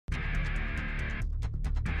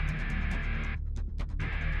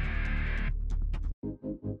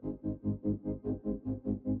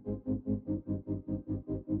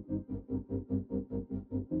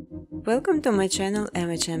Welcome to my channel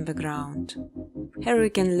MHM Background. Here you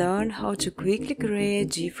can learn how to quickly create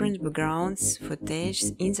different backgrounds footage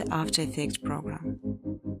in the After Effects program.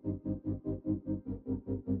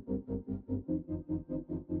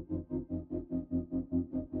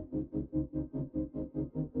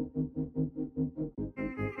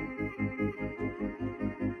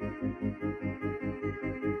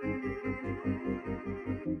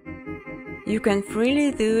 You can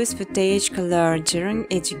freely use footage color during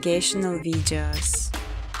educational videos.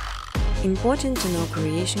 Important to know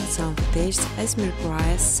creation some footage as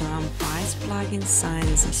requires some price plugins sign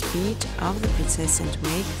the speed of the process and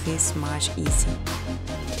make this much easier.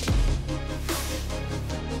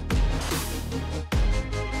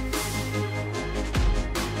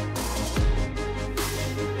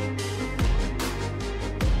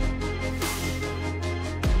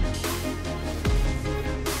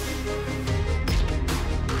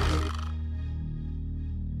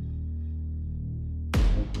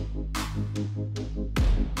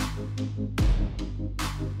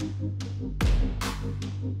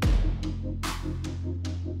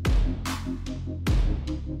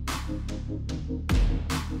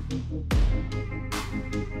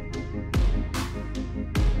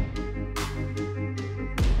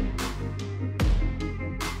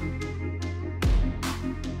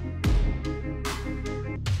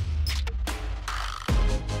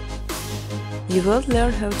 You will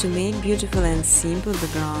learn how to make beautiful and simple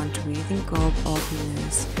background within Copilot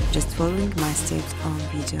menus, just following my steps on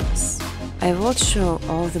videos. I will show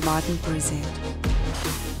all the button preset.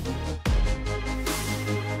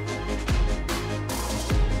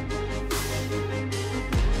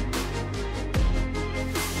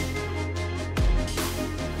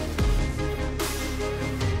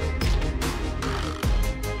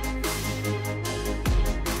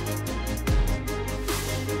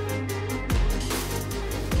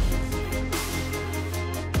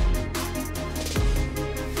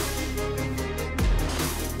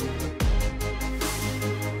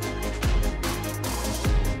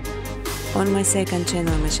 On my second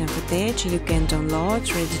channel MHM Footage, you can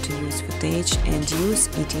download ready-to-use footage and use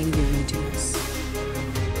it in your videos.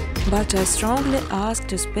 But I strongly ask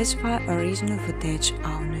to specify original footage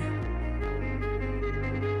only.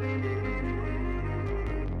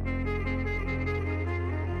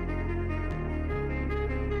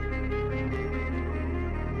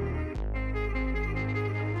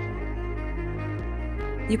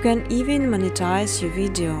 You can even monetize your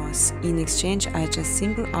videos. In exchange, I just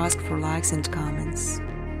simply ask for likes and comments.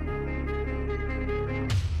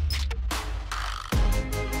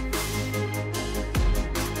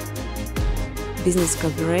 Business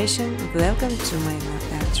cooperation, welcome to my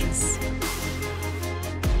email address.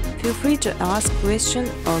 Feel free to ask questions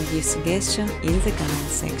or give suggestions in the comment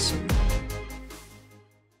section.